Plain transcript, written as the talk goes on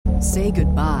Say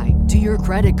goodbye to your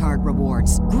credit card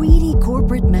rewards. Greedy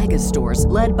corporate mega stores,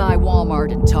 led by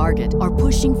Walmart and Target, are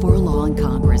pushing for a law in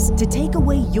Congress to take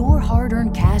away your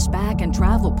hard-earned cash back and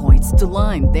travel points to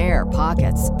line their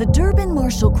pockets. The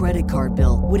Durbin-Marshall credit card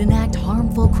bill would enact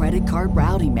harmful credit card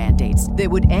routing mandates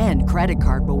that would end credit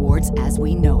card rewards as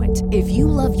we know it. If you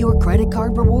love your credit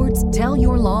card rewards, tell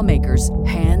your lawmakers,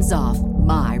 hands off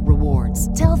my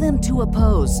rewards. Tell them to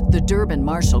oppose the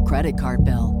Durbin-Marshall credit card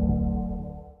bill.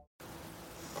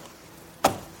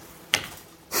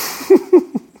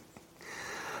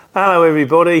 Hello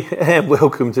everybody, and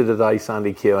welcome to today's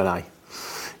Sunday Q&A.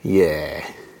 Yeah,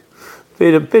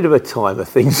 bit of a time of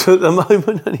things at the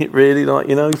moment, and it really well,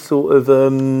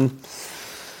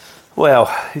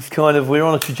 it's kind of, we're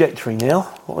on a trajectory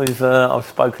now. I've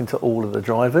spoken to all of the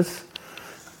drivers.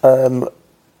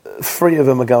 3 of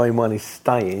them are going, 1 is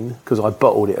staying, because I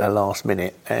bottled it at the last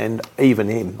minute, and even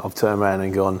him, I've turned around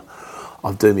and gone,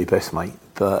 I'll do my best, mate,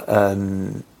 but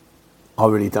I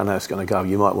really don't know how it's going to go.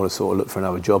 You might want to sort of look for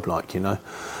another job,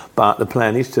 but the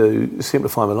plan is to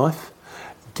simplify my life,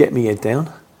 get me head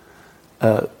down,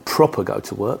 proper go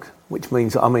to work, which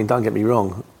means, don't get me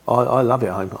wrong, I love it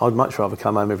at home. I'd much rather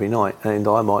come home every night, and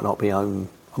I might not be home.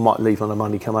 I might leave on a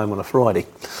Monday, come home on a Friday.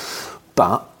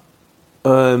 But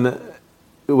when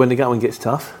the going gets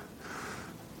tough,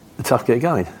 the tough get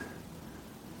going.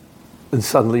 And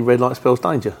suddenly red light spells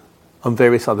danger, and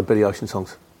various other Billy Ocean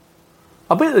songs.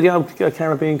 I've been to the old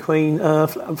Caribbean Queen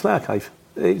flower cave.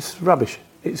 It's rubbish.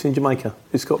 It's in Jamaica.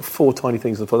 It's got 4 tiny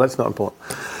things on the floor. That's not important.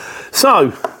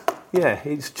 So, yeah,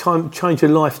 it's changed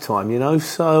your lifetime,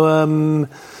 So,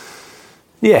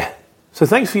 yeah. So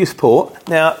thanks for your support.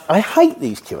 Now, I hate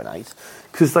these Q&As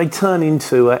because they turn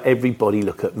into everybody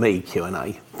look at me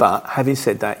Q&A. But having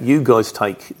said that, you guys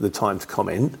take the time to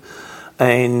comment.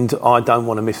 And I don't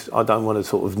want to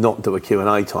sort of not do a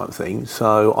Q&A type thing.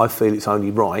 So I feel it's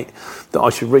only right that I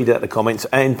should read out the comments,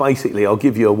 and basically I'll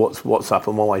give you a what's up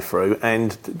on my way through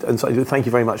and say thank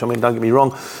you very much. Don't get me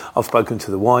wrong, I've spoken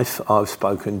to the wife, I've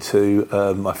spoken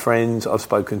to my friends, I've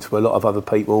spoken to a lot of other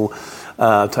people,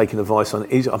 taking advice on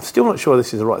it. I'm still not sure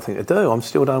this is the right thing to do. I'm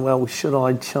still going, well, should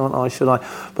I, shan't I, should I?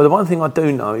 But the one thing I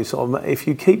do know is if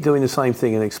you keep doing the same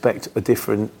thing and expect a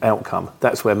different outcome,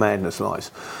 that's where madness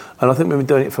lies. And I think we've been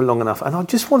doing it for long enough. And I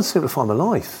just want to simplify my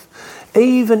life.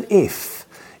 Even if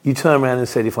you turn around and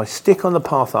said, if I stick on the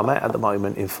path I'm at the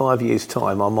moment, in 5 years'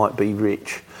 time, I might be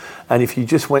rich. And if you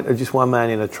just went to just one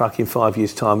man in a truck, in 5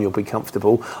 years' time, you'll be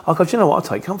comfortable. I'll go, do you know what? I'll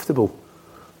take comfortable.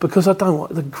 Because I don't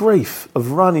want the grief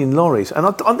of running lorries. And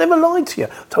I've never lied to you.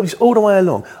 I told you this all the way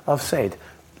along. I've said,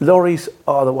 lorries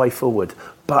are the way forward,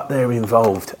 but they're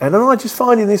involved. And I'm just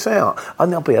finding this out.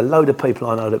 And there'll be a load of people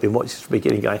I know that have been watching this from the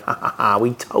beginning going, ha ha ha,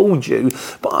 we told you.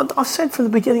 But I said from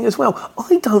the beginning as well,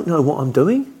 I don't know what I'm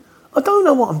doing. I don't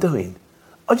know what I'm doing.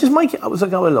 I just make it up as I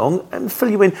go along and fill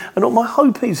you in. And my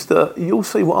hope is that you'll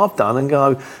see what I've done and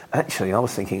go, actually, I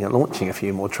was thinking of launching a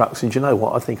few more trucks. And do you know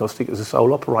what? I think I'll stick as a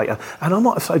sole operator. And I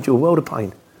might have saved you a world of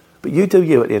pain. But you do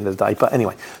you at the end of the day. But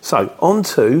anyway, so on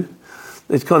to...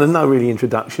 There's kind of no really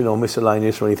introduction or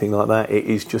miscellaneous or anything like that. It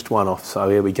is just one off. So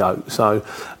here we go. So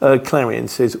Clarion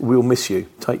says, we'll miss you.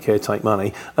 Take care, take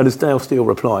money. And as Dale Steele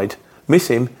replied, miss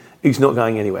him, he's not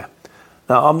going anywhere.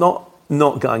 Now, I'm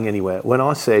not going anywhere. When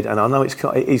I said, and I know it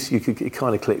kind of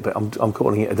clickbait, I'm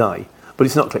calling it a day. But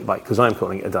it's not clickbait because I'm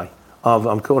calling it a day.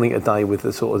 I'm calling it a day with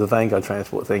the sort of the Vanguard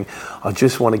transport thing. I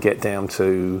just want to get down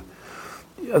to...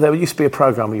 There used to be a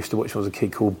programme I used to watch when I was a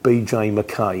kid called BJ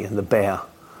McKay and the Bear.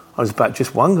 I was about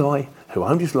just one guy who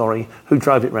owned his lorry, who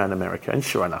drove it around America, and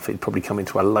sure enough, he'd probably come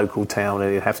into a local town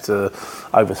and he'd have to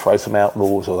overthrow some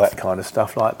outlaws or that kind of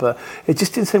stuff but it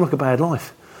just didn't seem like a bad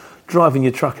life. Driving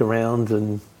your truck around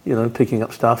and, picking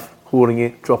up stuff, hauling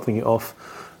it, dropping it off,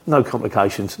 no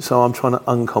complications. So I'm trying to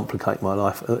uncomplicate my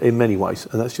life in many ways,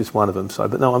 and that's just one of them. So,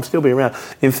 but no, I'm still being around.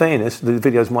 In fairness, the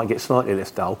videos might get slightly less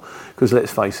dull, because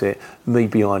let's face it, me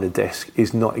behind a desk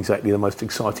is not exactly the most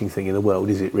exciting thing in the world,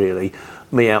 is it really?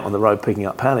 Me out on the road picking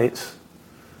up pallets,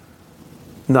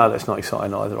 no, that's not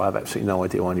exciting either. I have absolutely no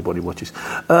idea why anybody watches.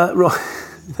 Right,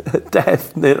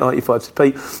 Dave, 95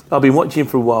 Pete, I've been watching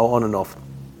for a while, on and off.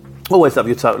 Always love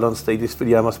your total honesty. This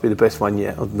video must be the best one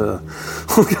yet.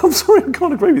 I'm sorry, I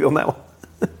can't agree with you on that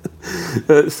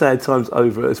one. Sad times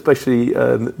over, especially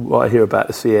what I hear about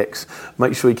the CX.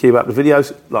 Make sure you keep up the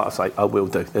videos. Like I say, I will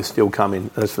do. They're still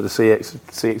coming. As for the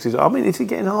CXs, is it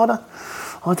getting harder?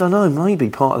 I don't know. Maybe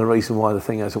part of the reason why the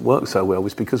thing hasn't worked so well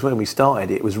was because when we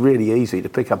started, it was really easy to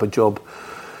pick up a job,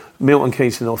 Milton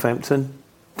Keynes to Northampton,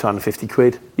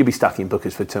 £250. You'd be stuck in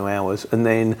Bookers for 2 hours, and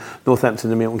then Northampton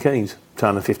to Milton Keynes,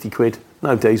 £250.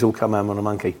 No diesel, come home on a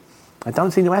monkey. It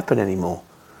don't seem to happen anymore.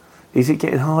 Is it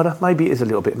getting harder? Maybe it is a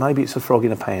little bit. Maybe it's a frog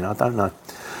in a pan. I don't know.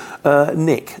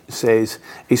 Nick says,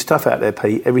 it's tough out there,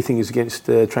 Pete. Everything is against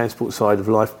the transport side of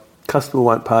life. Customer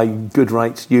won't pay, good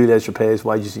rates, ULEZ repairs,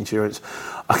 wages, insurance.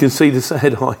 I can see the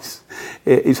sad eyes.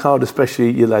 It's hard,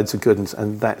 especially your lads are good,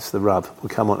 and that's the rub. We'll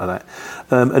come on to that.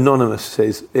 Anonymous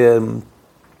says,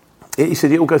 he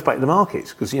said it all goes back to the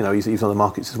markets, because, you know, he's on the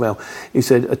markets as well. He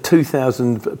said a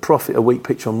 2,000 profit a week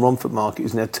pitch on Romford Market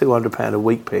is now £200 a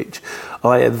week pitch.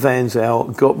 I had vans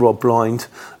out, got robbed blind.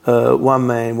 One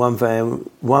man, one van,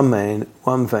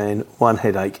 one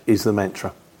headache is the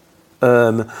mantra.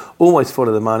 Always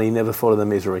follow the money, never follow the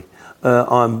misery.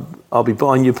 I'll be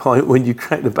buying your pint when you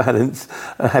crack the balance.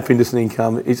 Happiness and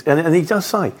income. And he does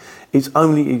say it's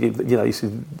only, you know, he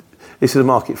said, this is a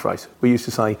market phrase. We used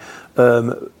to say,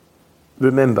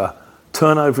 remember,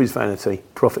 turnover is vanity,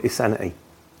 profit is sanity.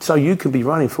 So you can be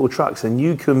running 4 trucks and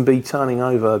you can be turning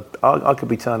over, I could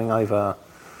be turning over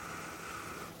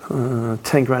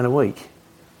 10 grand a week.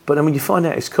 But then when you find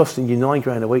out it's costing you 9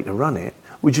 grand a week to run it,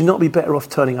 would you not be better off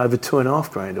turning over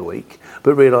 2.5 grand a week,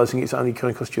 but realising it's only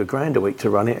going to cost you £1 a week to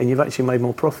run it, and you've actually made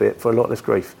more profit for a lot less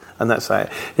grief? And that's it.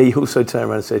 He also turned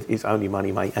around and said, it's only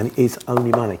money, mate, and it's only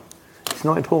money. It's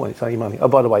not important, it's only money. Oh,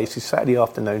 by the way, it's this Saturday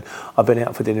afternoon. I've been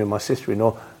out for dinner with my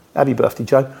sister-in-law. Happy birthday,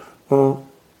 Joe.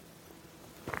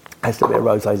 Has a bit of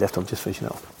rosé left, I'm just finishing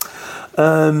it off.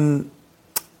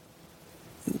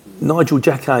 Nigel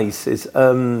Jack Hayes says,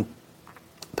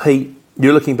 Pete,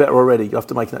 you're looking better already. You have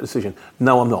to make that decision.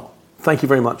 No, I'm not. Thank you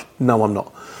very much. No, I'm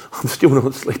not. I'm still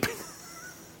not sleeping.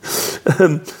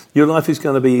 Your life is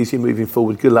going to be easier moving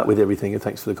forward. Good luck with everything, and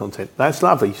thanks for the content. That's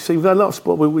lovely. See, we've had a lot of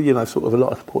support, you know, sort of a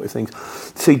lot of supportive things.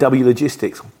 CW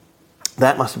Logistics.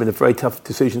 That must have been a very tough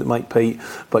decision to make, Pete,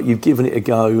 but you've given it a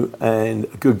go, and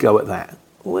a good go at that.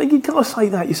 Well, you can't say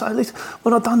that. You say, listen,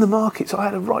 when I've done the markets, I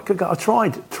had a right good go. I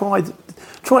tried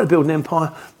to build an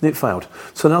empire, and it failed.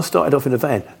 So then I started off in a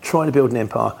van, trying to build an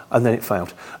empire, and then it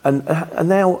failed. And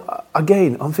now,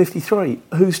 again, I'm 53.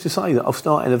 Who's to say that I'll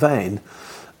start in a van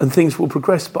and things will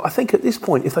progress? But I think at this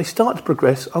point, if they start to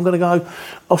progress, I'm going to go,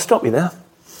 I'll stop you there.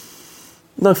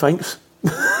 No thanks.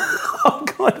 I'm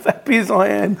kind of happy as I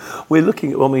am. We're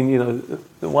looking at, I mean, you know,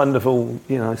 the wonderful,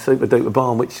 you know, super duper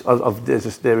barn, which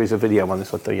there is a video on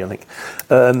this, I'll tell you, I think.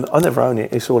 I never own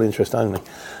it, it's all interest only.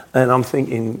 And I'm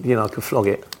thinking, you know, I could flog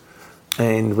it.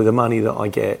 And with the money that I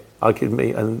get, I could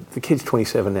meet, and the kid's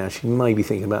 27 now, she may be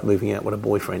thinking about moving out with a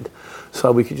boyfriend.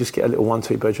 So we could just get a little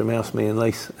 1-2 bedroom house, me and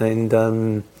Lise,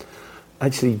 and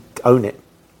actually own it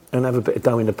and have a bit of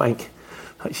dough in the bank.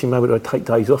 Actually, maybe I'd take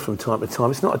days off from time to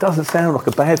time. It doesn't sound like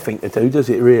a bad thing to do, does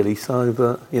it really? So,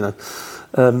 but, you know,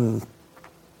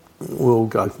 we'll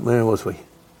go. Where was we?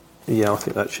 Yeah, I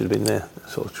think that should have been there.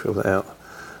 Sort of trill that out.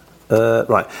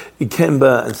 Right. Ken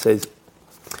Burton says,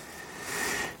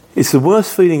 it's the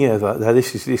worst feeling ever. Now,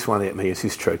 this one hit me. This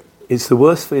is true. It's the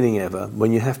worst feeling ever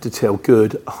when you have to tell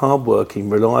good, hard-working,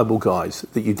 reliable guys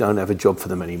that you don't have a job for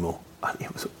them anymore. And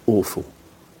it was awful.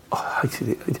 I hated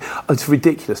it. It's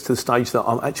ridiculous to the stage that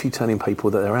I'm actually telling people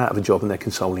that they're out of a job and they're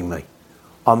consoling me.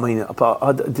 I mean, but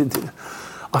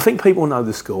I think people know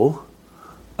the score,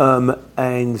 and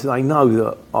they know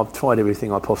that I've tried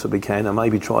everything I possibly can. I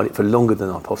maybe tried it for longer than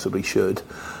I possibly should.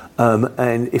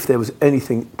 And if there was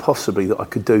anything possibly that I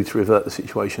could do to revert the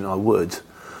situation, I would.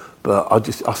 But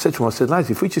I said to them, I said, lads,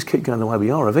 if we just keep going the way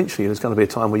we are, eventually there's going to be a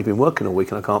time where you've been working all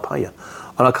week and I can't pay you.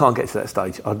 And I can't get to that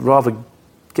stage. I'd rather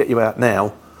get you out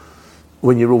now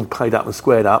when you're all paid up and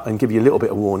squared up, and give you a little bit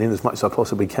of warning as much as I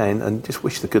possibly can, and just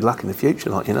wish the good luck in the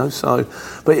future, like, you know. So,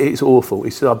 but it's awful.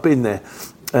 He said, I've been there,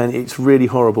 and it's really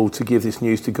horrible to give this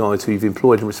news to guys who've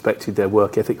employed and respected their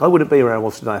work ethic. I wouldn't be where I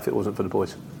was today if it wasn't for the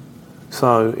boys.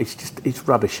 So it's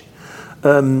rubbish.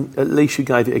 At least you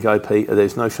gave it a go, Peter.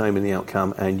 There's no shame in the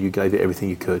outcome, and you gave it everything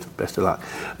you could. Best of luck.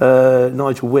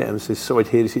 Nigel Whittam says, sorry to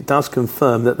hear this. It does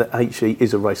confirm that the HE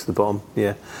is a race to the bottom.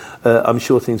 Yeah. I'm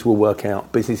sure things will work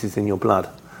out. Business is in your blood.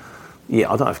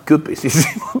 Yeah, I don't have good business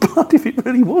in my blood. If it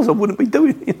really was, I wouldn't be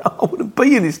doing it. You know, I wouldn't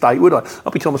be in this state, would I?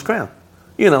 I'd be Thomas Crown.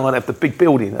 You know, I'd have the big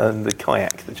building and the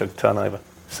kayak that I could turn over.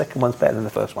 Second one's better than the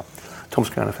first one. Thomas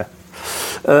Crown affair.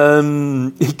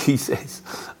 He says,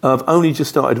 I've only just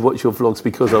started to watch your vlogs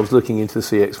because I was looking into the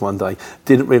CX one day.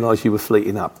 Didn't realise you were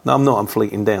fleeting up. No, I'm not. I'm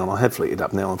fleeting down. I have fleeted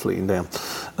up. Now I'm fleeting down.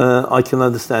 I can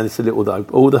understand this a little though.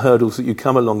 All the hurdles that you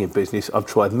come along in business, I've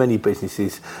tried many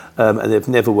businesses and they've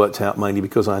never worked out, mainly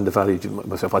because I undervalued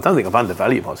myself. I don't think I've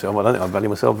undervalued myself. I don't think I value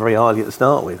myself very highly at the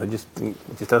start with. I just think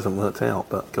it just hasn't worked out.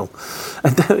 But cool.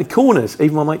 And Corners,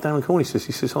 even my mate Darren Corners says,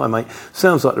 he says, hi mate,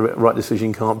 sounds like the right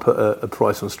decision. Can't put a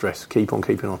price on stress. Keep on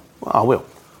keeping on. Well, I will.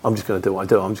 I'm just going to do what I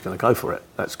do. I'm just going to go for it.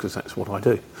 That's because that's what I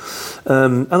do.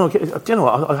 And I get, you know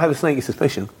what? I have a sneaky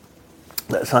suspicion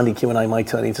that Sunday Q&A may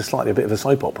turn into slightly a bit of a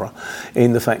soap opera.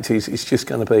 In the fact is, it's just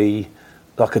going to be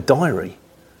like a diary.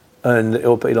 And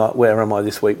it'll be like, where am I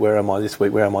this week? Where am I this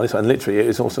week? Where am I this week? And literally,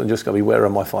 it's also just going to be, where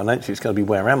am I financially? It's going to be,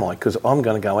 where am I? Because I'm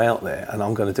going to go out there and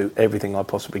I'm going to do everything I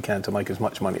possibly can to make as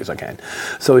much money as I can.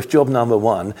 So if job number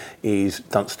one is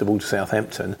Dunstable to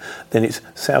Southampton, then it's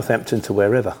Southampton to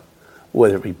wherever,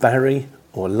 whether it be Barry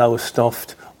or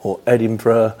Lowestoft or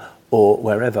Edinburgh or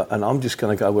wherever. And I'm just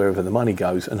going to go wherever the money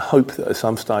goes and hope that at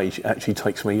some stage it actually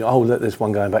takes me, oh, look, there's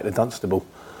one going back to Dunstable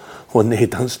or near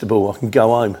Dunstable. I can go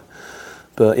home.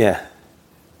 But yeah,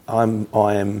 I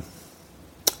am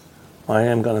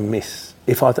going to miss.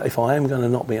 If I am going to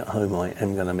not be at home, I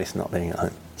am going to miss not being at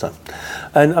home. So,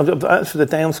 and as for the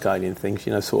downscaling things,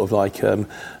 you know, sort of like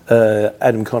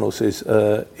Adam Connell says,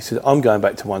 he said, I'm going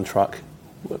back to one truck.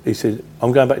 He said,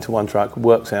 I'm going back to one truck,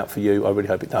 works out for you, I really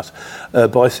hope it does.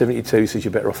 By 72 says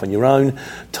you're better off on your own.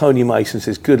 Tony Mason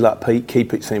says, good luck Pete,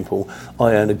 keep it simple.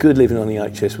 I earn a good living on the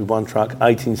HS with one truck,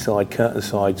 18 side, curtain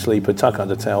side, sleeper, tuck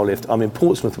under tail lift. I'm in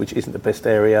Portsmouth, which isn't the best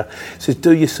area. Says,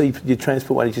 do your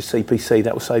transport manager CPC,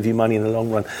 that will save you money in the long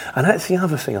run. And that's the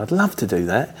other thing, I'd love to do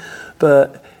that.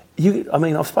 But,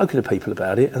 I've spoken to people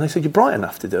about it and they said, you're bright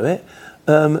enough to do it,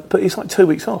 but it's like 2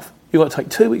 weeks off. You've got to take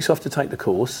 2 weeks off to take the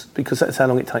course because that's how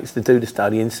long it takes to do the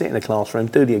study and sit in a classroom,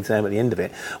 do the exam at the end of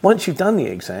it. Once you've done the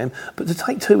exam, but to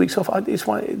take 2 weeks off, it's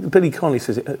why Billy Connolly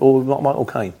says it, or Michael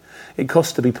Caine, it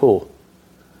costs to be poor.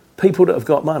 People that have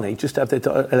got money just have their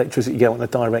electricity go on a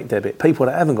direct debit. People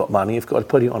that haven't got money have got to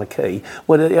put it on a key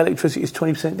where the electricity is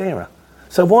 20% dearer.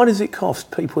 So why does it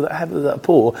cost people that are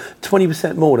poor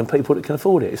 20% more than people that can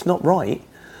afford it? It's not right.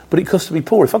 But it costs to be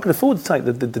poor. If I could afford to take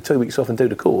the 2 weeks off and do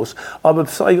the course, I would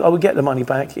say I would get the money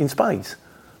back in spades.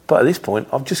 But at this point,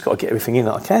 I've just got to get everything in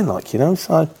that I can,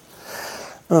 so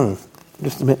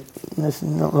just a bit.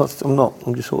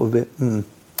 I'm just sort of a bit.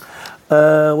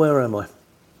 Where am I?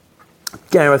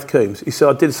 Gareth Coombs. He said,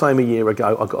 I did the same a year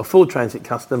ago. I got a Ford Transit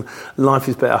Custom. Life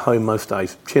is better home most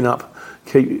days. Chin up.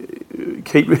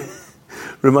 Keep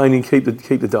remaining, keep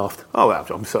the daft. Oh, well,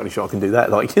 I'm certainly sure I can do that,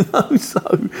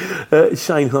 So,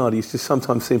 Shane Hardy is just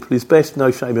sometimes simple is best.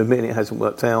 No shame admitting it hasn't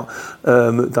worked out.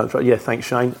 Don't try. Yeah, thanks,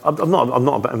 Shane. I'm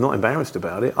not embarrassed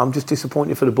about it. I'm just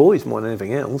disappointed for the boys more than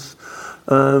anything else.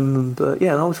 But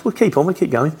yeah, we'll keep on. We'll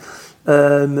keep going.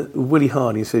 Willie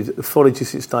Hardy says, followed you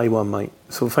since day one, mate.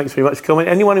 So thanks very much for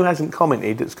commenting. Anyone who hasn't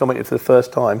commented, that's commented for the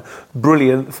first time,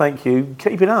 brilliant. Thank you.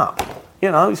 Keep it up.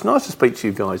 It's nice to speak to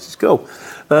you guys. It's cool.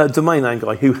 Domain name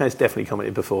guy who has definitely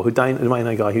commented before. Domain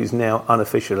name guy who's now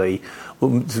unofficially,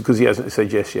 because he hasn't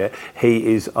said yes yet,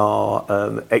 he is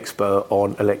our expert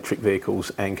on electric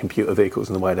vehicles and computer vehicles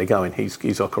and the way they're going.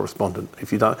 He's our correspondent.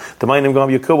 If you don't, domain name guy,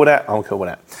 you're cool with that? I'm cool with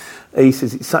that. He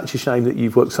says, it's such a shame that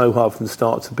you've worked so hard from the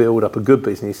start to build up a good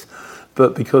business,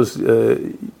 but because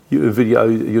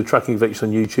your trucking adventures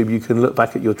on YouTube, you can look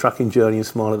back at your trucking journey and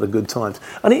smile at the good times.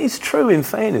 And it is true, in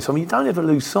fairness. You don't ever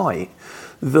lose sight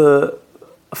that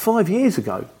 5 years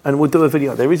ago, and we'll do a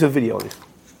video, there is a video on this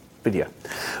video,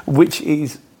 which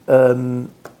is the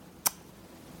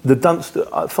Dunster.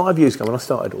 5 years ago when I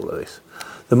started all of this,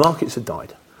 the markets had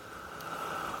died.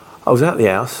 I was out the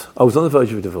house, I was on the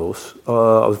verge of a divorce,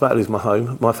 I was about to lose my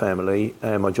home, my family,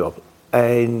 and my job.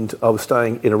 And I was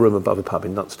staying in a room above a pub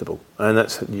in Dunstable, and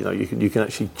that's you can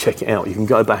actually check it out. You can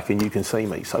go back and you can see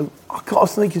me. So I got a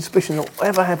sneaking suspicion that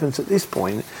whatever happens at this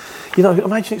point,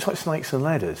 imagine it's like snakes and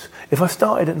ladders. If I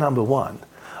started at number 1,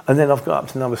 and then I've got up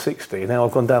to number 60, and now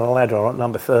I've gone down a ladder, I'm at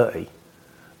number 30.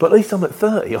 But at least I'm at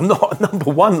 30. I'm not at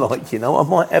number 1, I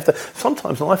might have to.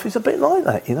 Sometimes life is a bit like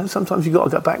that, Sometimes you've got to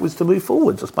go backwards to move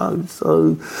forwards, I suppose.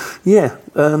 So, yeah.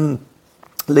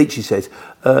 Leachy says,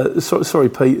 sorry,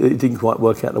 Pete, it didn't quite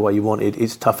work out the way you wanted.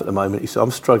 It's tough at the moment. He said,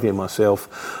 I'm struggling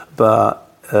myself, but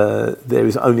there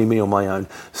is only me on my own.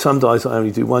 Some days I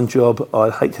only do one job.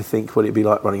 I'd hate to think what it'd be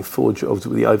like running 4 jobs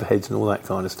with the overheads and all that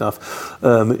kind of stuff.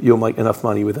 You'll make enough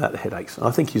money without the headaches. And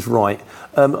I think he's right.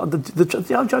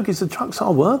 The other joke is the trucks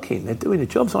are working. They're doing the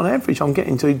jobs on average. I'm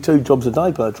getting 2 jobs a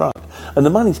day per truck. And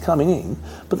the money's coming in,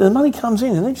 but the money comes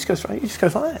in and then it just goes like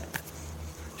that.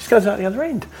 Just goes out the other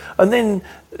end. And then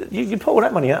you pull all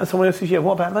that money out and someone else says, yeah,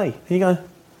 what about me? And you go,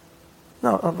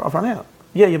 no, I've run out.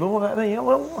 Yeah, but what about me?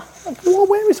 Well,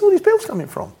 where is all these bills coming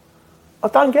from? I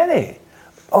don't get it.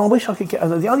 I wish I could get,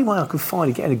 the only way I could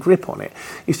find getting a grip on it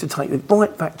is to take it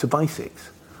right back to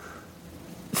basics.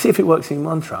 See if it works in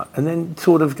one truck and then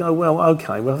sort of go, well,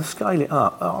 okay, well, scale it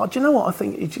up. Do you know what? I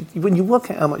think when you work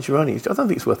out how much you're earning, I don't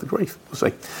think it's worth the grief. We'll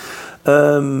see.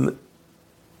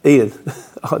 Ian,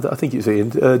 I think it's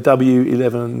Ian,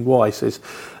 W11Y says,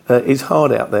 it's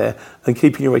hard out there and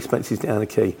keeping your expenses down are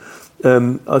key.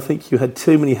 I think you had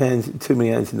too many hands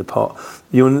in the pot.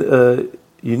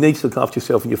 You need to look after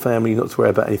yourself and your family, not to worry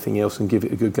about anything else, and give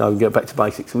it a good go and get back to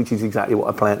basics, which is exactly what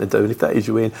I plan to do. And if that is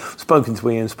you, Ian, spoken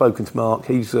to Mark.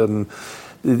 He's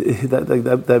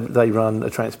they run a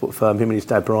transport firm. Him and his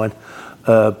dad Brian,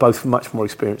 both much more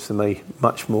experienced than me,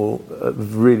 much more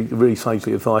really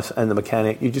sagely advice. And the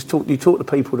mechanic, you talk to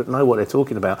people that know what they're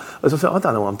talking about. As I said, I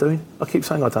don't know what I'm doing. I keep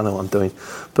saying I don't know what I'm doing,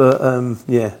 but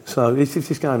yeah. So it's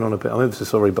just going on a bit. I'm ever so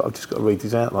sorry, but I've just got to read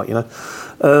this out,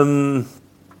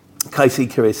 KC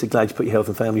Curious said, glad you put your health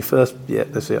and family first. Yeah,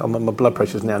 that's it. My blood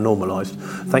pressure is now normalised.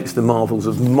 Thanks to the marvels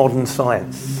of modern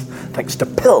science. Thanks to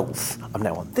pills. I'm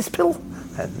now on this pill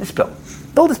and this pill.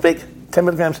 Pill this big, 10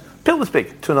 milligrams. Pill this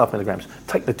big, 2.5 milligrams.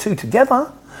 Take the two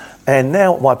together, and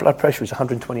now my blood pressure is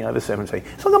 120/70.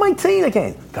 So I'm 18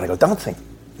 again. Gonna go dancing.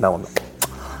 No, I'm not.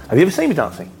 Have you ever seen me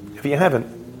dancing? If you haven't,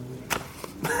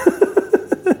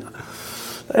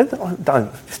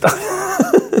 don't.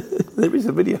 There is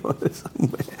a video of it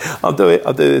somewhere. I'll do it.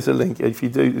 There's a link. If you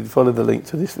do, follow the link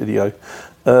to this video.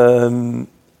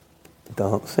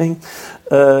 Dancing.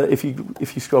 If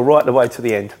you scroll right the way to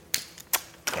the end,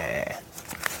 yeah,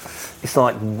 it's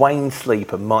like Wayne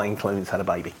Sleep and Martin Clunes had a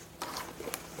baby.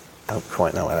 Don't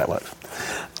quite know how that works.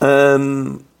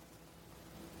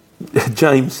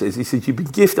 James says, he said, you've been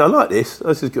gifted, I like this,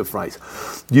 this is a good phrase,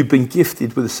 you've been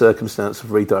gifted with a circumstance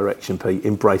of redirection, Pete,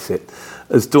 embrace it.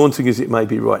 As daunting as it may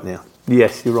be right now.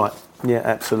 Yes, you're right. Yeah,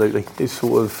 absolutely. It's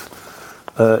sort of,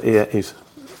 yeah, it is.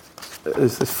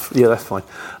 Yeah, that's fine.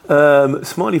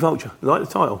 Smiley Vulture, like the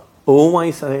title.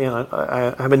 Always say,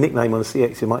 have a nickname on the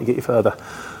CX, it might get you further.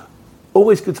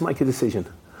 Always good to make a decision.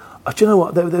 Do you know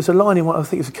what, there's a line in what I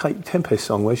think it's a Kate Tempest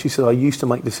song where she said, I used to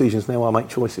make decisions, now I make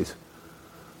choices.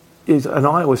 And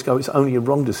I always go, it's only a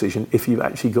wrong decision if you've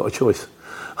actually got a choice.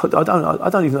 I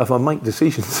don't even know if I make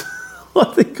decisions. I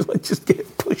think I just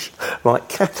get pushed like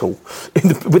cattle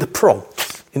with a prong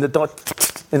in the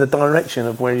direction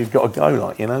of where you've got to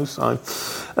go, So,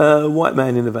 White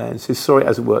Man in the Van says, sorry it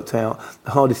hasn't worked out.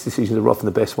 The hardest decisions are often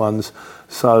the best ones.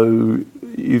 So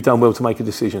you've done well to make a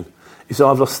decision. He said,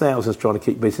 I've lost thousands trying to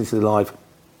keep businesses alive.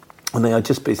 And they are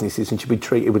just businesses and should be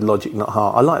treated with logic, not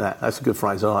heart. I like that. That's a good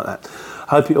phrase. I like that.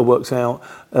 Hope it all works out.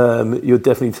 You're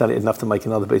definitely talented enough to make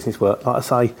another business work. Like I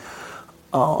say,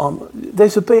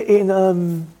 there's a bit in...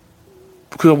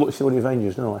 because I watched all the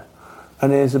Avengers, don't I?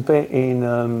 And there's a bit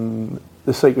in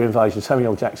The Secret Invasion,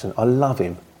 Samuel L. Jackson. I love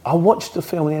him. I watched the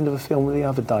film, the end of a film the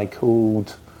other day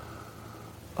called...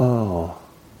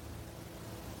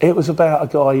 It was about a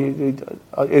guy,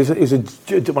 it was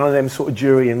one of them sort of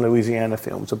jury in Louisiana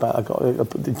films about a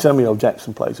guy, Samuel L.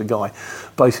 Jackson plays a guy,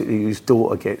 basically whose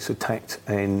daughter gets attacked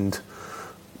and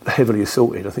heavily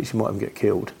assaulted. I think she might even get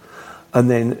killed. And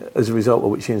then as a result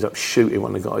of which he ends up shooting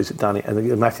one of the guys that done it,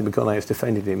 and Matthew McConaughey has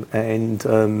defended him. And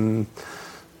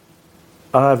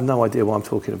I have no idea why I'm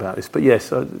talking about this, but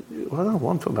yes, I don't know why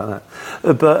I'm talking about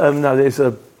that. But no, there's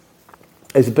a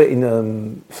bit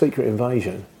in Secret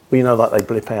Invasion, like they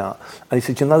blip out. And he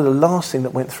said, the last thing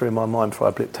that went through my mind before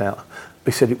I blipped out,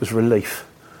 he said it was relief.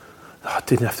 I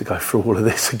didn't have to go through all of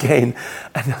this again.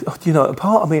 And, a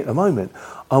part of me at the moment,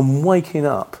 I'm waking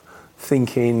up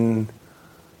thinking,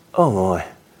 oh my.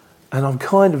 And I'm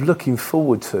kind of looking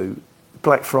forward to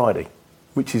Black Friday,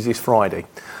 which is this Friday,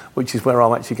 which is where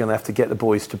I'm actually going to have to get the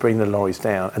boys to bring the lorries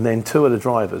down. And then two of the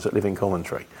drivers that live in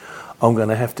Coventry, I'm going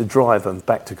to have to drive them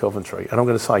back to Coventry. And I'm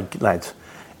going to say, lads,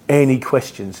 any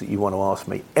questions that you want to ask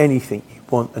me, anything you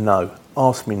want to know,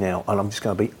 ask me now, and I'm just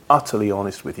going to be utterly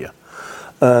honest with you.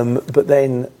 But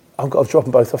then I've got to drop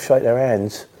them both off, shake their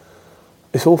hands.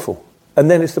 It's awful.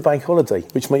 And then it's the bank holiday,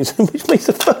 which means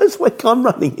the first week I'm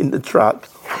running in the truck,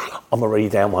 I'm already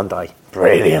down one day.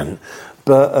 Brilliant.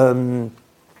 But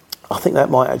I think that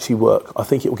might actually work. I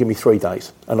think it will give me 3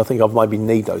 days, and I think I'll maybe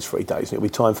need those 3 days. And it'll be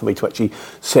time for me to actually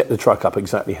set the truck up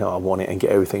exactly how I want it and get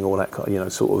everything, all that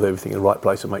kind, sort of everything in the right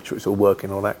place and make sure it's all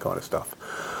working, all that kind of stuff.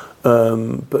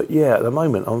 But yeah, at the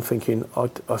moment I'm thinking I'm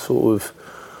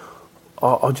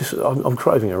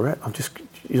craving I'm just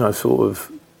sort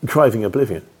of craving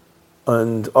oblivion,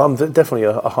 and I'm definitely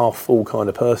a half full kind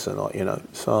of person,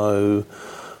 So.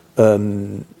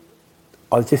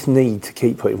 I just need to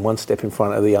keep putting one step in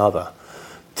front of the other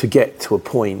to get to a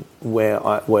point where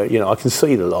I can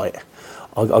see the light.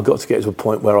 I've got to get to a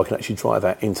point where I can actually drive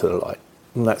out into the light,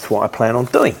 and that's what I plan on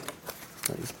doing.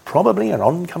 It's probably an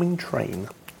oncoming train.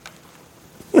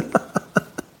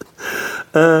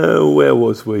 Where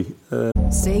was we?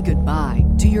 Say goodbye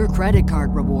to your credit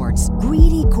card rewards.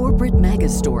 Greedy corporate mega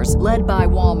stores, led by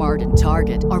Walmart and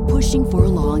Target, are pushing for a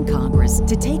law in Congress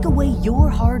to take away your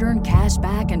hard-earned cash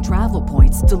back and travel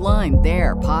points to line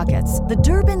their pockets. The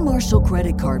Durbin-Marshall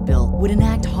credit card bill would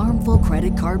enact harmful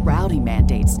credit card routing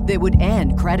mandates that would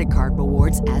end credit card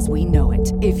rewards as we know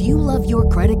it. If you love your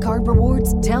credit card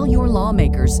rewards, tell your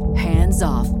lawmakers, hands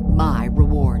off my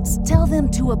rewards. Tell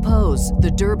them to oppose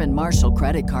the Durbin-Marshall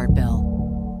credit card bill.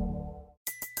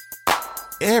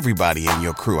 Everybody in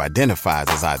your crew identifies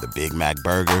as either Big Mac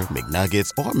Burger,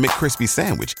 McNuggets, or McCrispy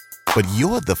Sandwich. But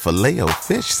you're the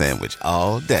Filet-O-Fish Sandwich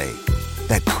all day.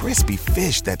 That crispy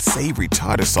fish, that savory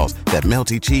tartar sauce, that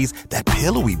melty cheese, that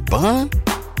pillowy bun.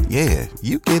 Yeah,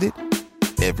 you get it.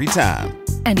 Every time.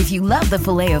 And if you love the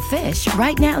Filet-O-Fish,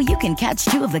 right now you can catch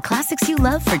two of the classics you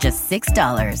love for just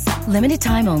 $6. Limited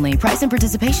time only. Price and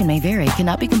participation may vary.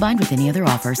 Cannot be combined with any other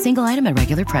offer. Single item at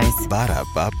regular price.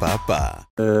 Ba-da-ba-ba-ba.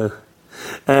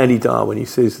 Andy Darwin, he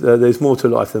says, there's more to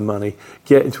life than money.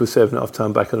 Get into a 7.5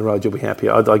 ton back on the road, you'll be happy.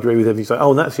 I agree with everything you say. Oh,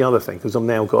 and that's the other thing, because I'm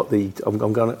now got I'm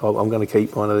going to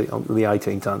keep one of the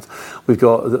 18 tons. I'm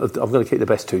going to keep the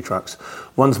best two trucks.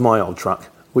 One's my old truck,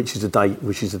 which is a day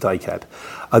cab,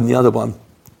 and the other one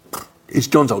is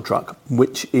John's old truck,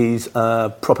 which is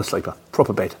a proper sleeper,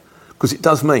 proper bed, because it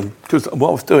does mean, because what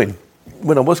I was doing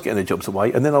when I was getting the jobs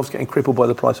away, and then I was getting crippled by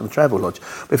the price of a travel lodge.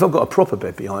 But if I've got a proper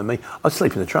bed behind me, I'd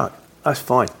sleep in the truck. That's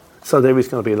fine. So there is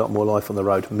going to be a lot more life on the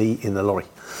road, me in the lorry.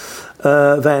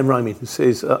 Van Roman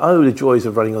says, oh, the joys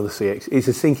of running on the CX. It's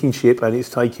a sinking ship and it's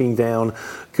taking down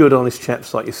good, honest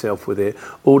chaps like yourself with it.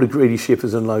 All the greedy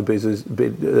shippers and low business,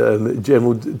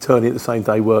 general turning at the same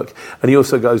day work. And he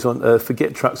also goes on,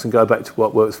 forget trucks and go back to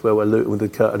what works well, we're looting with a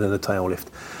curtain and a tail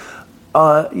lift.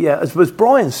 As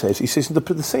Brian says, he says the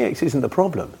CX isn't the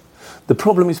problem. The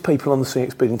problem is people on the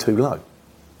CX bidding too low.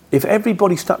 If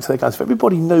everybody stuck to their guns, if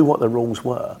everybody knew what the rules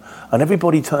were, and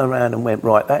everybody turned around and went,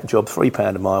 right, that job,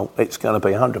 £3 a mile, it's going to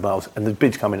be 100 miles, and the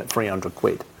bid's coming at 300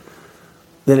 quid,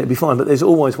 then it'd be fine. But there's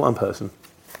always one person.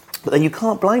 But then you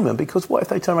can't blame them, because what if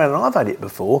they turn around, and I've had it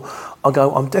before, I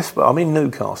go, I'm desperate, I'm in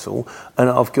Newcastle, and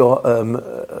I've got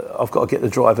to get the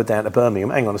driver down to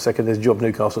Birmingham. Hang on a second, there's a job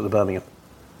Newcastle to Birmingham.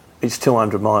 It's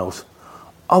 200 miles.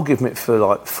 I'll give him it for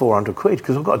like 400 quid,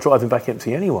 because I've got to drive him back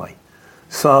empty anyway.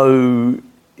 So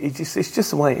it's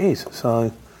just the way it is.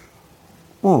 So,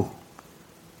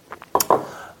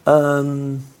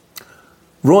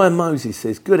 Ryan Moses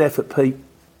says, good effort, Pete.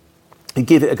 You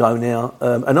give it a go now.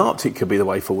 An Arctic could be the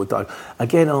way forward, though.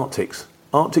 Again, Arctics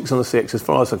on the CX, as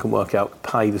far as I can work out,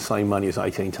 pay the same money as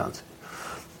 18 tonnes.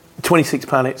 26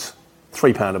 pallets,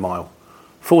 £3 a mile.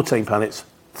 14 pallets,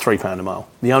 £3 a mile.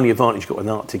 The only advantage you've got with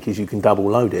an Arctic is you can double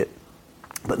load it,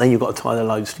 but then you've got to tie the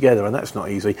loads together, and that's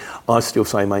not easy. I still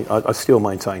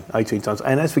maintain 18 tonnes.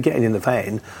 And as for getting in the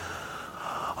van,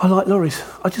 I like lorries.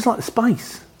 I just like the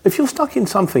space. If you're stuck in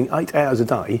something 8 hours a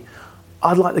day,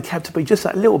 I'd like the cab to be just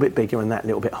that little bit bigger and that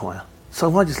little bit higher.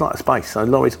 So I just like the space. So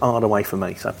lorries are the way for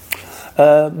me. So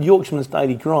Yorkshireman's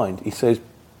Daily Grind, he says,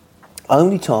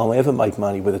 only time I ever made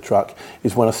money with a truck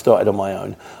is when I started on my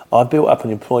own. I built up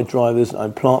and employed drivers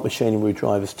and plant machinery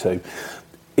drivers too.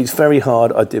 It's very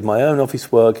hard. I did my own office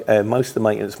work and most of the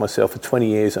maintenance myself for 20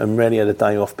 years and rarely had a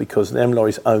day off because them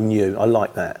lorries own you. I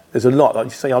like that. There's a lot. Like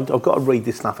you say, I've got to read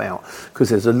this stuff out because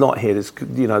there's a lot here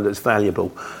that's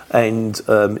valuable and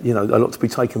a lot to be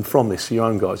taken from this for your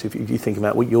own guys if you think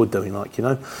about what you're doing.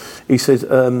 He says.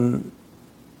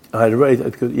 I had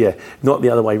not the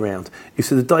other way round. He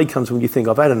said, the day comes when you think,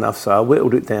 I've had enough, so I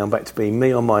whittled it down back to being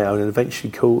me on my own and eventually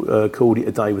called it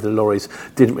a day with the lorries,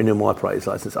 didn't renew my operator's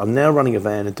licence. I'm now running a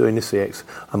van and doing the CX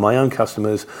and my own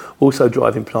customers, also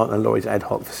driving plant and lorries ad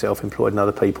hoc for self-employed and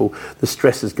other people. The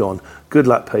stress is gone. Good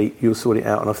luck, Pete. You'll sort it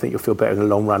out and I think you'll feel better in the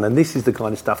long run. And this is the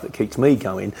kind of stuff that keeps me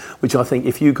going, which I think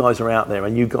if you guys are out there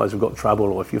and you guys have got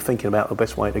trouble or if you're thinking about the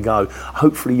best way to go,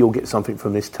 hopefully you'll get something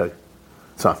from this too.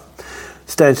 So,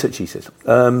 Stan Sitchy says,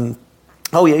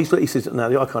 he says,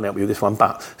 no, I can't help you with this one,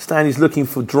 but Stan is looking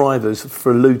for drivers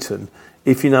for Luton.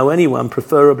 If you know anyone,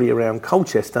 preferably around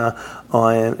Colchester,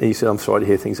 he said, I'm sorry to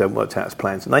hear things haven't worked out as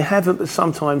planned. And they haven't, but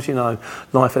sometimes,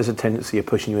 life has a tendency of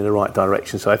pushing you in the right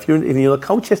direction. So if you're in the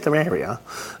Colchester area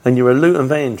and you're a Luton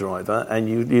van driver and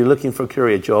you're looking for a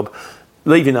courier job,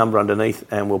 leave your number underneath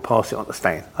and we'll pass it on to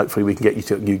Stan. Hopefully we can get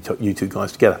you two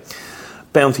guys together.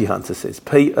 Bounty Hunter says,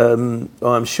 Pete, I'm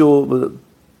not sure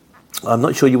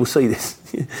you will see this.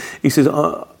 He says,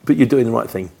 but you're doing the right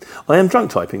thing. I am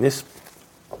drunk typing this.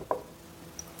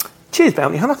 Cheers,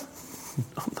 Bounty Hunter.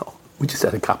 I'm not. We just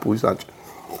had a couple's lunch.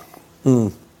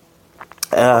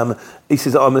 He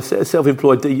says, I'm a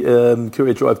self-employed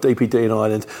courier driver, DPD in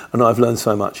Ireland, and I've learned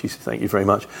so much. He said, thank you very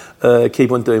much.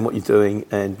 Keep on doing what you're doing,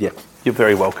 and yeah, you're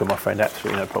very welcome, my friend.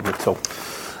 Absolutely no problem at all.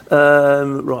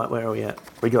 Right, where are we at?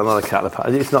 We got another couple of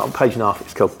pages. It's not on page and a half,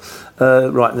 it's cool.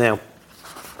 Right now,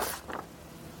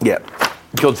 yeah,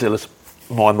 Godzilla's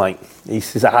my mate. He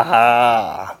says,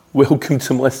 welcome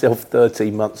to myself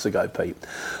 13 months ago, Pete.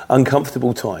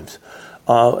 Uncomfortable times.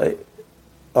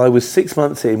 I was 6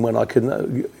 months in when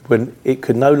it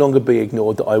could no longer be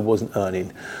ignored that I wasn't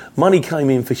earning. Money came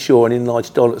in for sure and in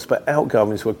large dollars, but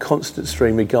outgoings were a constant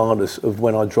stream regardless of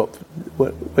when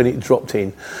it dropped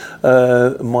in.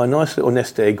 My nice little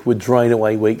nest egg would drain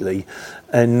away weekly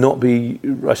and not be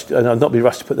rushed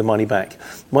to put the money back.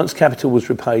 Once capital was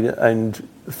repaid and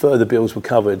further bills were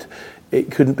covered,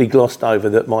 it couldn't be glossed over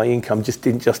that my income just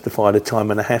didn't justify the time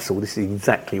and the hassle. This is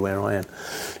exactly where I am.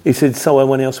 He said, so I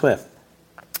went elsewhere.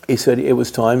 He said it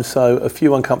was time, so a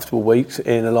few uncomfortable weeks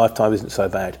in a lifetime isn't so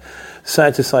bad.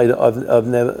 Sad to say that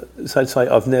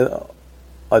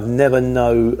I've never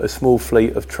known a small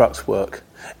fleet of trucks work,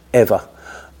 ever.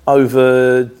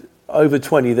 Over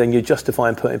 20, then you're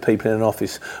justifying putting people in an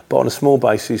office, but on a small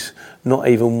basis, not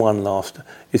even one last.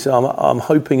 He said, I'm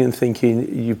hoping and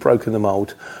thinking you've broken the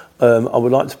mould. I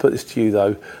would like to put this to you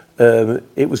though.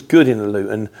 It was good in the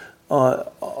Luton. I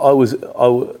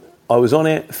was on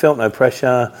it, felt no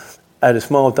pressure, had a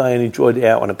smile day and enjoyed it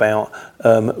out and about.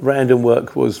 Random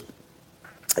work was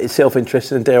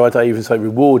self-interested and dare I even say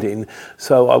rewarding.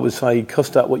 So I would say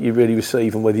cost up what you really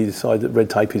receive and whether you decide that red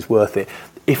tape is worth it.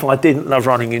 If I didn't love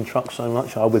running in trucks so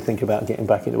much, I would think about getting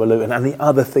back into a Luton. And the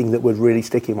other thing that would really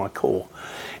stick in my core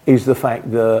is the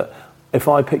fact that if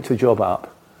I picked a job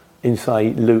up in,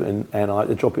 say, Luton and I had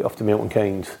to drop it off to Milton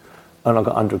Keynes and I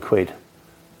got 100 quid,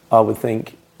 I would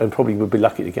think, and probably would be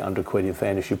lucky to get 100 quid in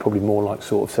fairness, you're probably more like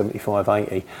sort of 75,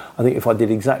 80. I think if I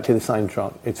did exactly the same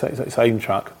truck,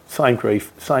 same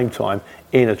grief, same time,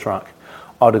 in a truck,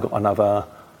 I'd have got another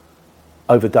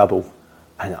over double,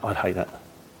 and I'd hate that.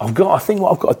 I think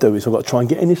what I've got to do is I've got to try and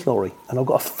get in this lorry, and I've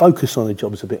got to focus on the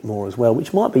jobs a bit more as well,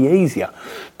 which might be easier,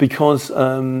 because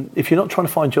if you're not trying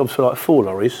to find jobs for like 4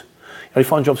 lorries, you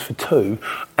find jobs for 2,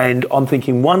 and I'm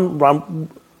thinking run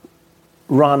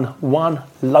one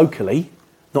locally,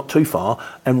 not too far,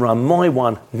 and run my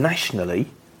one nationally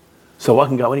so I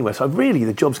can go anywhere. So really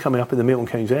the job's coming up in the Milton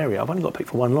Keynes area. I've only got to pick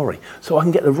for 1 lorry. So I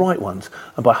can get the right ones.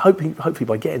 And by hopefully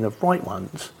by getting the right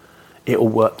ones, it'll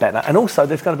work better. And also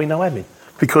there's going to be no admin.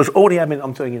 Because all the admin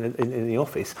I'm doing in the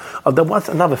office, there was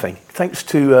another thing. Thanks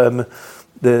to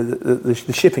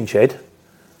the shipping shed,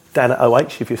 Dan at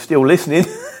OH, if you're still listening,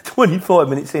 25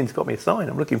 minutes in, it's got me a sign.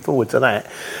 I'm looking forward to that.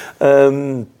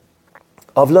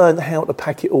 I've learned how to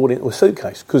pack it all into a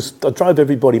suitcase because I drove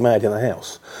everybody mad in the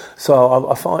house. So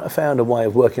I found a way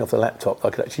of working off the laptop. I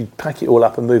could actually pack it all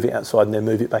up and move it outside and then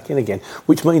move it back in again,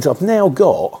 which means I've now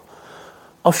got,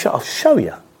 I'll show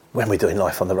you when we're doing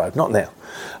life on the road, not now.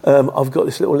 I've got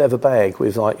this little leather bag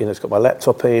with it's got my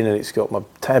laptop in and it's got my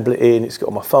tablet in, it's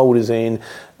got my folders in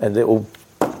and little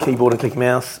keyboard and clicky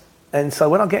mouse. And so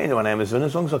when I get into an Amazon,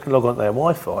 as long as I can log on to their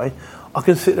Wi-Fi, I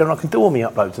can sit there and I can do all my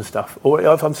uploads and stuff. Or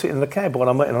if I'm sitting in the cab while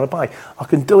I'm waiting on a bay, I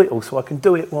can do it all. So I can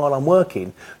do it while I'm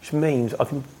working, which means I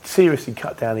can seriously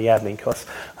cut down the admin costs.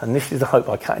 And this is the hope,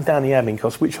 by cutting down the admin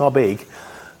costs, which are big,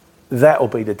 that'll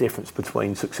be the difference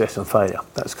between success and failure.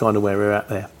 That's kind of where we're at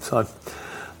there. So,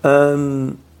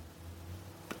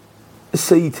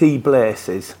 C.T. Blair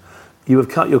says, you have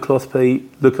cut your cloth,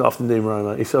 Pete. Look after the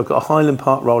aroma. He said, I've got a Highland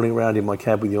Park rolling around in my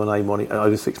cab with your name on it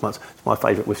over 6 months. It's my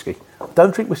favourite whiskey.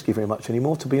 Don't drink whiskey very much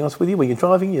anymore, to be honest with you. When you're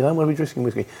driving, you don't want to be drinking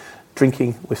whiskey.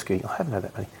 Drinking whiskey. I haven't had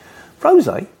that many.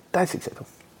 Rosé, that's acceptable.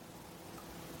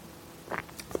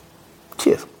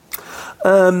 Cheers.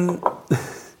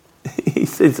 He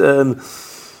says,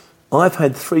 I've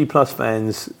had 3+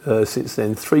 vans since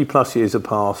then. 3+ years have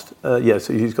passed.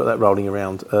 So he's got that rolling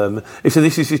around. He said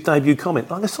this is his debut comment.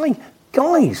 Like I say,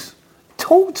 guys,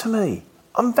 talk to me.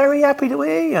 I'm very happy to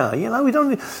hear you. You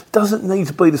know, doesn't need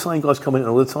to be the same guys commenting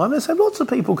all the time. There's lots of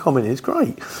people commenting. It's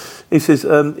great. He says,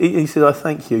 he said, I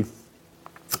thank you.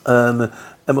 And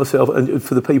myself, and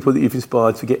for the people that you've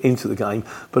inspired to get into the game.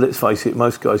 But let's face it,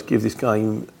 most guys give this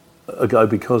game a go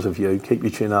because of you. Keep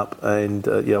your chin up, and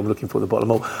I'm looking for the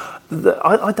bottom of.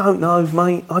 I don't know,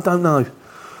 mate. I don't know.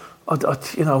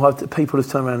 People have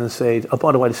turned around and said, "Oh,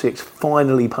 by the way, the CX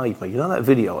finally paid me." You know that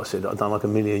video I said that I'd done like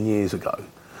 1 million years ago.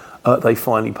 They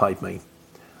finally paid me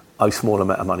a small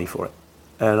amount of money for it,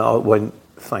 and I went,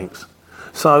 "Thanks."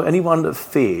 So anyone that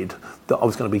feared that I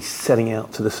was going to be setting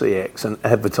out to the CX and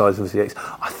advertising the CX,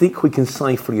 I think we can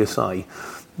safely say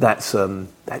that's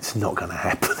not going to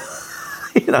happen.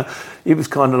 it was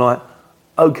kind of like,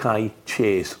 okay,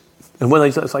 cheers. And when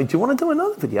they say, do you want to do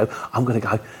another video? I'm going to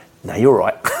go, no, you're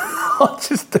right. I'll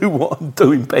just do what I'm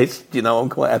doing best. I'm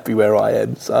quite happy where I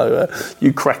am. So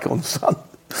you crack on, son.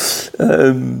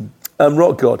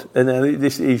 Rock God, and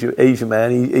this is your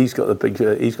man. He's got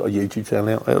he's got a YouTube channel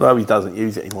now. Although he doesn't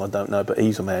use it anymore, I don't know. But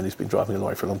he's a man who's been driving a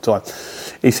lorry for a long time.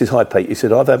 He says, "Hi Pete." He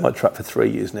said, "I've had my truck for 3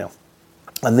 years now,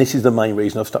 and this is the main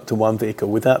reason I've stuck to one vehicle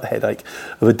without the headache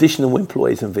of additional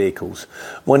employees and vehicles.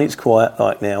 When it's quiet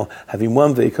like now, having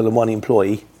one vehicle and one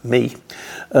employee, me,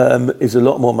 is a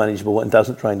lot more manageable and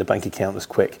doesn't drain the bank account as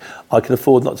quick. I can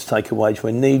afford not to take a wage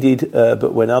when needed,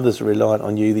 but when others are reliant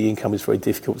on you, the income is very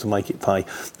difficult to make it pay,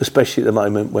 especially at the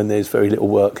moment when there's very little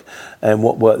work. And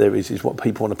what work there is what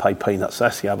people want to pay peanuts.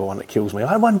 That's the other one that kills me. I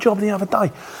had one job the other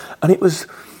day, and it was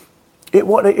a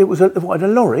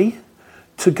lorry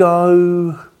to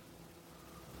go,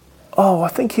 I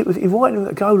think it wanted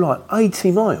to go like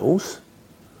 80 miles.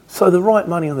 So the right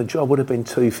money on the job would have been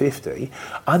 250.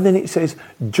 And then it says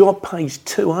job pays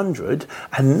 200.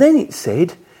 And then it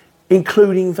said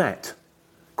including VAT.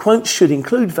 Quote, should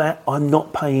include VAT, I'm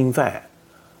not paying VAT.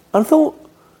 And I thought,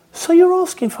 so you're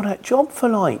asking for that job for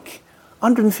like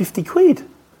 150 quid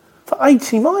for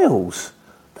 80 miles?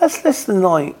 That's less than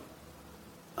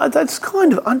that's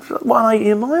kind of 180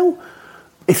 a mile.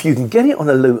 If you can get it on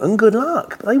a Luton, good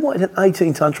luck. But they wanted an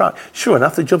 18-tonne truck. Sure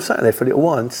enough, the job sat there for a little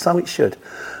while, and so it should.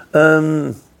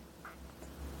 He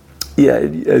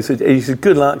said,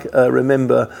 good luck.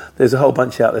 Remember, there's a whole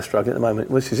bunch out there struggling at the moment.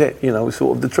 Which is it.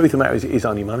 Sort of the truth of the matter is it is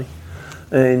only money.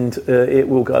 And it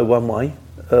will go one way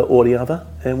or the other.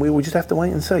 And we will just have to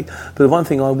wait and see. But the one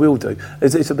thing I will do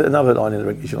is it's another line in the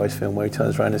Ricky Gervais film where he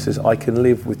turns around and says, I can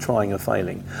live with trying and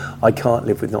failing. I can't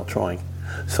live with not trying.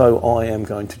 So I am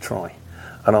going to try.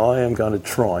 And I am going to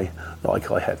try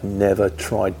like I have never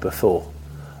tried before.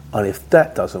 And if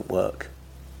that doesn't work,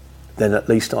 then at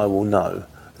least I will know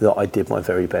that I did my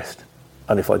very best.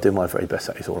 And if I do my very best,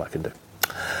 that is all I can do.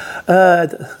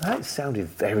 That sounded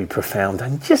very profound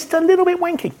and just a little bit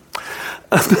wanky.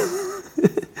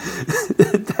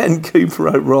 Dan Cooper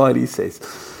O'Reilly says,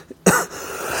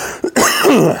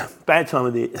 bad time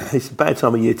of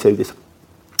year too, this.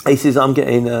 He says, I'm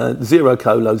getting zero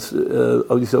colos.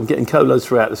 I'm getting colos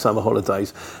throughout the summer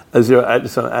holidays.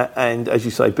 And as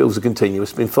you say, bills are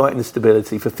continuous. Been fighting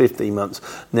instability for 15 months.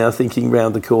 Now thinking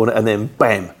round the corner, and then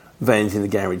bam, van's in the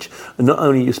garage. And not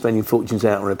only are you spending fortunes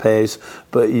out on repairs,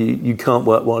 but you can't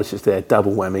work while it's just there.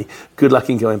 Double whammy. Good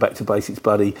luck in going back to basics,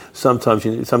 buddy. Sometimes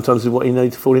is what you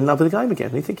need to fall in love with the game again.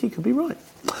 And you think you could be right.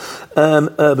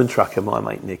 Urban Trucker, my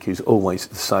mate Nick, who's always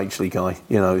the sagely guy.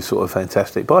 Sort of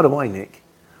fantastic. By the way, Nick,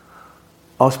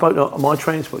 I spoke to my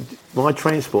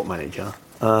transport manager.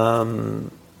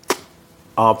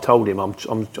 I've told him I'm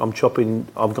chopping.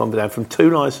 I've gone down from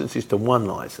 2 licences to 1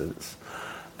 licence,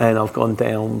 and I've gone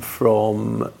down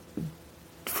from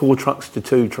 4 trucks to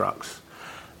 2 trucks,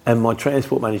 and my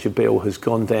transport manager bill has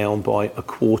gone down by a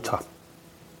quarter.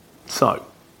 So,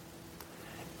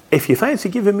 if you fancy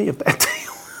giving me a better deal,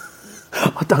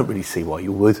 I don't really see why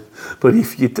you would, but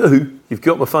if you do, you've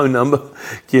got my phone number,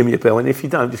 give me a bell, and if you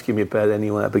don't, just give me a bell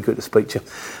anyway, that'd be good to speak to you.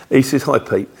 He says, hi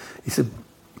Pete. He said,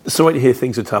 sorry to hear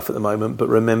things are tough at the moment, but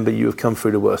remember you have come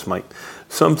through the worst, mate.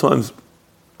 Sometimes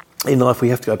in life we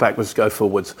have to go backwards to go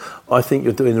forwards. I think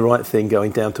you're doing the right thing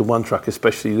going down to 1 truck,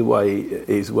 especially the way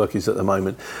his work is at the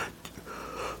moment.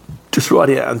 Just ride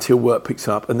it out until work picks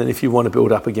up, and then if you want to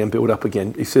build up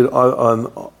again. He said,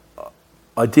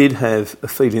 I did have a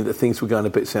feeling that things were going a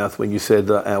bit south when you said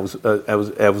that I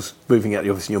was moving out the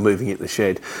office and you're moving it to the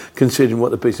shed, considering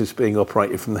what the business being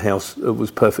operated from the house was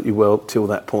perfectly well till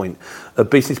that point.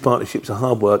 Business partnerships are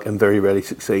hard work and very rarely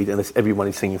succeed unless everyone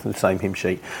is singing from the same hymn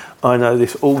sheet. I know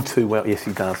this all too well. Yes,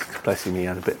 he does. Bless him, he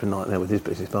had a bit of a nightmare with his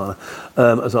business partner,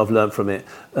 as I've learned from it.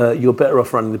 You're better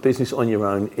off running the business on your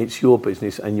own. It's your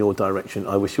business and your direction.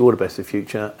 I wish you all the best in the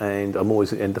future, and I'm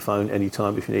always at the end of the phone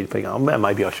anytime if you need to pick up.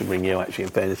 Maybe I should ring you, actually, in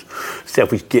fairness.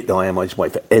 Selfish git that I am, I just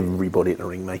wait for everybody to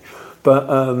ring me. But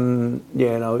I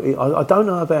don't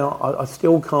know about. I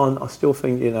still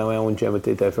think Al and Gemma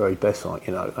did their very best, and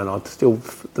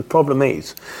the problem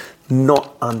is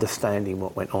not understanding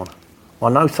what went on. I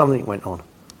know something went on,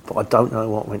 but I don't know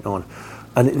what went on.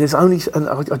 And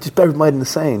I just buried my head in the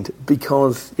sand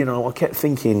because I kept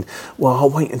thinking, well, I'll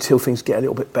wait until things get a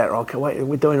little bit better. Okay, wait,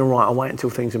 we're doing all right. I'll wait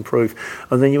until things improve.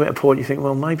 And then you're at a point you think,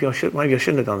 well, maybe I shouldn't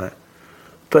have done that.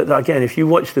 But again, if you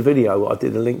watch the video, I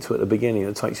did a link to at the beginning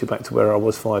that takes you back to where I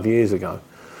was 5 years ago.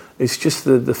 It's just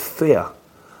the fear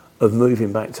of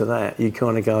moving back to that, you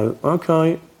kind of go,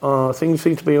 okay, things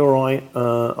seem to be all right.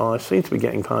 I seem to be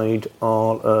getting paid.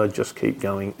 I'll just keep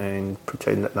going and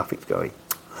pretend that nothing's going.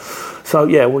 So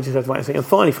yeah, we'll just have to wait and see. And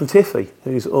finally, from Tiffy,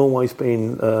 who's always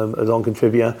been a long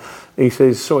contributor, he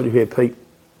says, sorry to hear, Pete.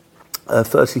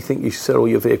 Firstly, think you should sell all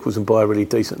your vehicles and buy a really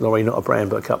decent lorry, not a brand,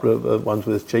 but a couple of ones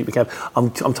with a cheaper cab.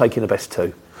 I'm taking the best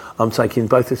two. I'm taking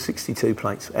both the 62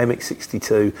 plates,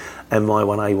 MX62 and my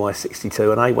one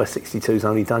AY62. And AY62's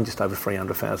only done just over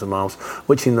 300,000 miles,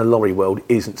 which in the lorry world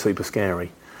isn't super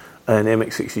scary. And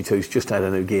MX62's just had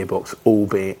a new gearbox,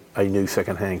 albeit a new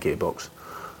second-hand gearbox.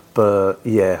 But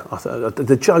yeah,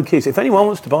 the joke is, if anyone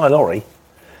wants to buy a lorry,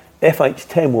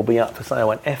 FH10 will be up for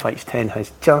sale, and FH10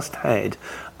 has just had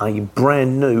a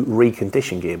brand new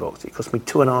reconditioned gearbox. It cost me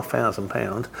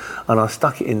 £2,500, and I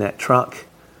stuck it in that truck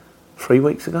 3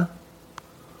 weeks ago.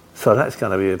 So that's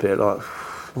going to be a bit like,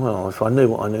 well, if I knew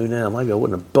what I knew now, maybe I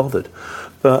wouldn't have bothered.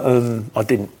 But I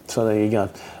didn't, so there you go.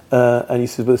 And he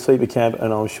says, with a sleeper cab,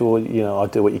 and I'm sure, I'll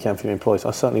do what you can for your employees.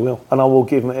 I certainly will. And I will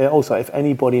give them, also, if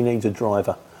anybody needs a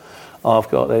driver, I've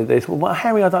got this. Well,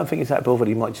 Harry, I don't think he's that bothered.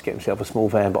 He might just get himself a small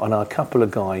van, but I know a couple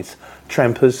of guys,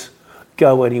 trampers,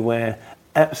 go anywhere,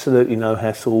 absolutely no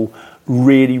hassle,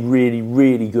 really, really,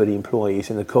 really good employees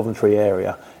in the Coventry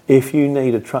area. If you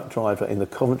need a truck driver in the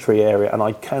Coventry area, and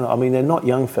they're not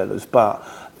young fellas, but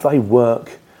they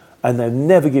work and they'll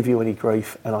never give you any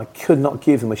grief, and I could not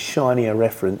give them a shinier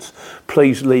reference,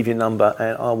 please leave your number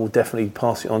and I will definitely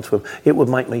pass it on to them. It would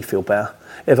make me feel better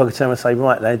if I could turn around and say,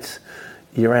 right lads,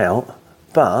 you're out,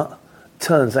 but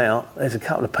turns out there's a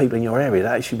couple of people in your area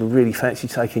that actually would really fancy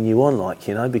taking you on,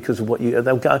 because of what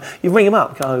they'll go, you ring them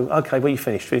up, go, okay, well, you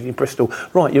finished in Bristol,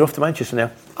 right, you're off to Manchester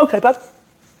now, okay, bud,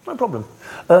 no problem.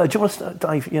 Do you want to,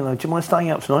 Dave, do you mind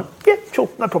staying out tonight? Yeah, sure,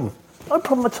 no problem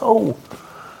at all.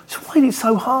 So why is it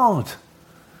so hard?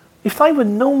 If they were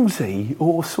nosy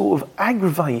or sort of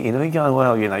aggravating, and you go,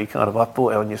 well, you kind of, I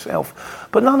brought it on yourself,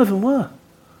 but none of them were.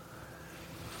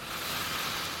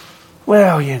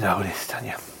 Well, you know this, don't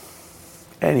you?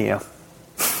 Anyhow,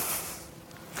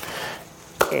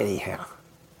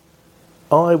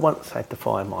 I once had to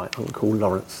fire my Uncle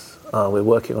Lawrence. We're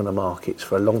working on the markets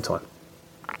for a long time,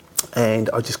 and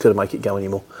I just couldn't make it go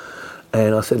anymore.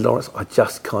 And I said, Lawrence, I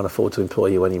just can't afford to employ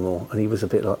you anymore. And he was a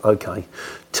bit like, okay.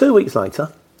 2 weeks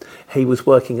later, he was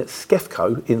working at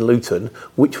Skefco in Luton,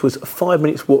 which was 5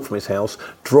 minutes walk from his house,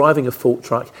 driving a fork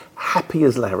truck, happy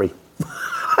as Larry.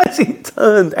 As it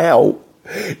turned out,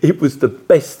 it was the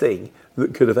best thing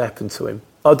that could have happened to him.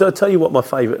 I'll tell you what my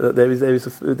favourite.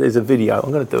 There's a video.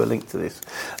 I'm going to do a link to this.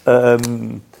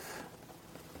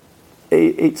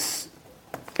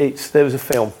 There was a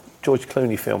film, George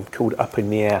Clooney film called Up in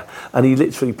the Air, and he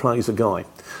literally plays a guy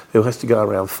who has to go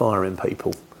around firing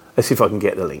people. Let's see if I can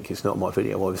get the link. It's not my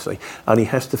video, obviously. And he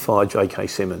has to fire J.K.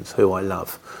 Simmons, who I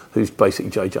love, who's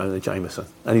basically J. Jonah Jameson.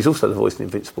 And he's also the voice in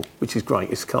Invincible, which is great.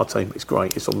 It's a cartoon, it's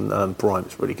great. It's on Prime,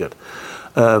 it's really good.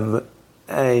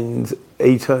 And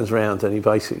he turns around and he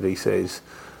basically says,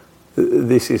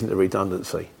 this isn't a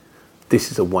redundancy. This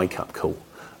is a wake-up call.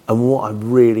 And what I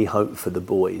really hope for the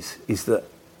boys is that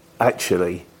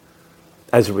actually,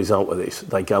 as a result of this,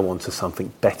 they go on to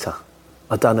something better.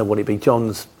 I don't know what it'd be.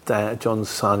 John's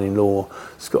son-in-law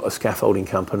has got a scaffolding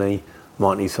company,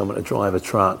 might need someone to drive a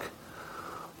truck.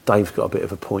 Dave's got a bit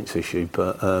of a points issue,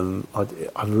 but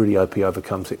I really hope he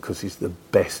overcomes it because he's the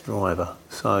best driver.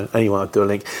 So anyway, I'll do a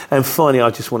link. And finally,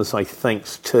 I just want to say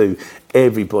thanks to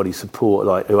everybody's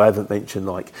support, who I haven't mentioned,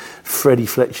 Freddie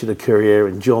Fletcher, the courier,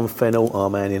 and John Fennell, our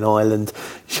man in Ireland.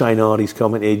 Shane Hardy's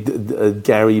commented,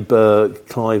 Gary Burke,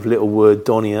 Clive Littlewood,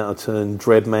 Donny Atherton,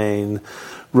 Dreadman,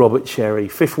 Robert Cherry,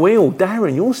 Fifth Wheel,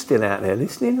 Darren, you're still out there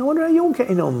listening. I wonder how you're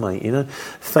getting on, mate.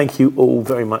 Thank you all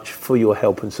very much for your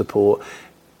help and support.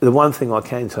 The one thing I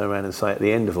can turn around and say at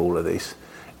the end of all of this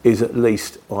is at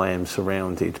least I am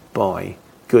surrounded by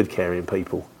good, caring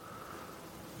people.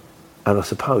 And I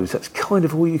suppose that's kind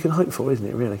of all you can hope for, isn't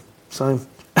it, really? So,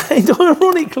 and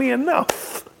ironically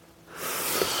enough,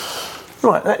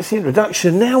 right, that's the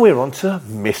introduction. Now we're on to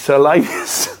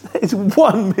miscellaneous. There's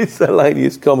one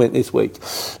miscellaneous comment this week,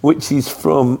 which is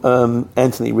from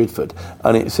Anthony Ridford,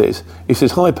 and it says,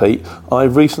 "Hi Pete, I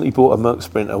recently bought a Merc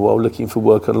Sprinter while looking for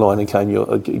work online and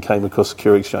came across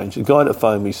Secure Exchange. The guy that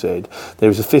phoned me said there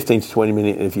is a 15 to 20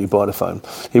 minute interview by the phone.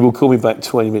 He will call me back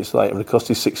 20 minutes later and the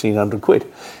cost is £1,600.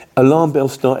 Alarm bell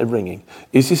started ringing.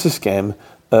 Is this a scam?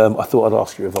 I thought I'd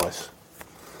ask your advice."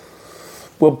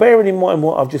 Well, bearing in mind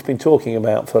what I've just been talking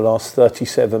about for the last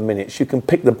 37 minutes, you can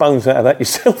pick the bones out of that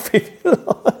yourself if you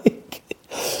like.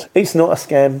 It's not a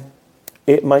scam.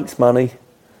 It makes money.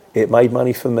 It made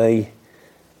money for me.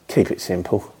 Keep it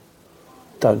simple.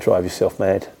 don't drive yourself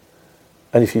mad.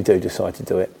 And if you do decide to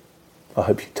do it, I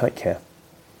hope you take care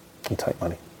and take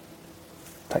money.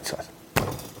 Take size.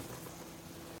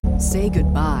 Say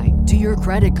goodbye to your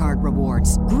credit card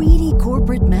rewards. Greedy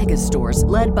corporate mega stores,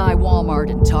 led by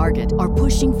Walmart and Target, are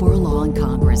pushing for a law in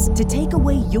Congress to take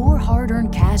away your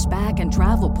hard-earned cash back and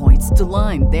travel points to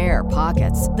line their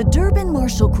pockets. The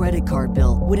Durbin-Marshall credit card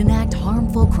bill would enact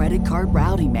harmful credit card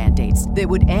routing mandates that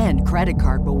would end credit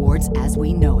card rewards as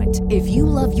we know it. If you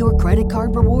love your credit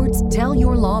card rewards, tell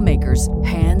your lawmakers,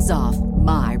 hands off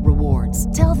my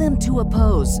rewards. Tell them to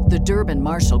oppose the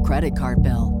Durbin-Marshall credit card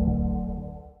bill.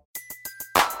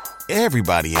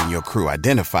 Everybody in your crew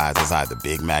identifies as either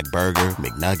Big Mac Burger,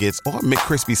 McNuggets, or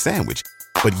McCrispy Sandwich.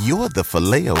 But you're the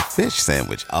Filet-O-Fish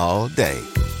Sandwich all day.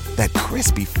 That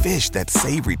crispy fish, that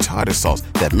savory tartar sauce,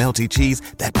 that melty cheese,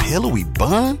 that pillowy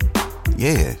bun.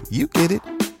 Yeah, you get it.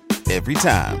 Every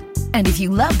time. And if you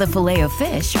love the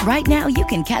Filet-O-Fish, right now you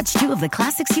can catch 2 of the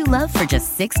classics you love for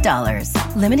just $6.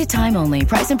 Limited time only.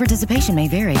 Price and participation may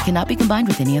vary. Cannot be combined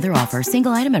with any other offer.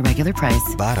 Single item at regular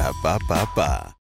price. Ba-da-ba-ba-ba.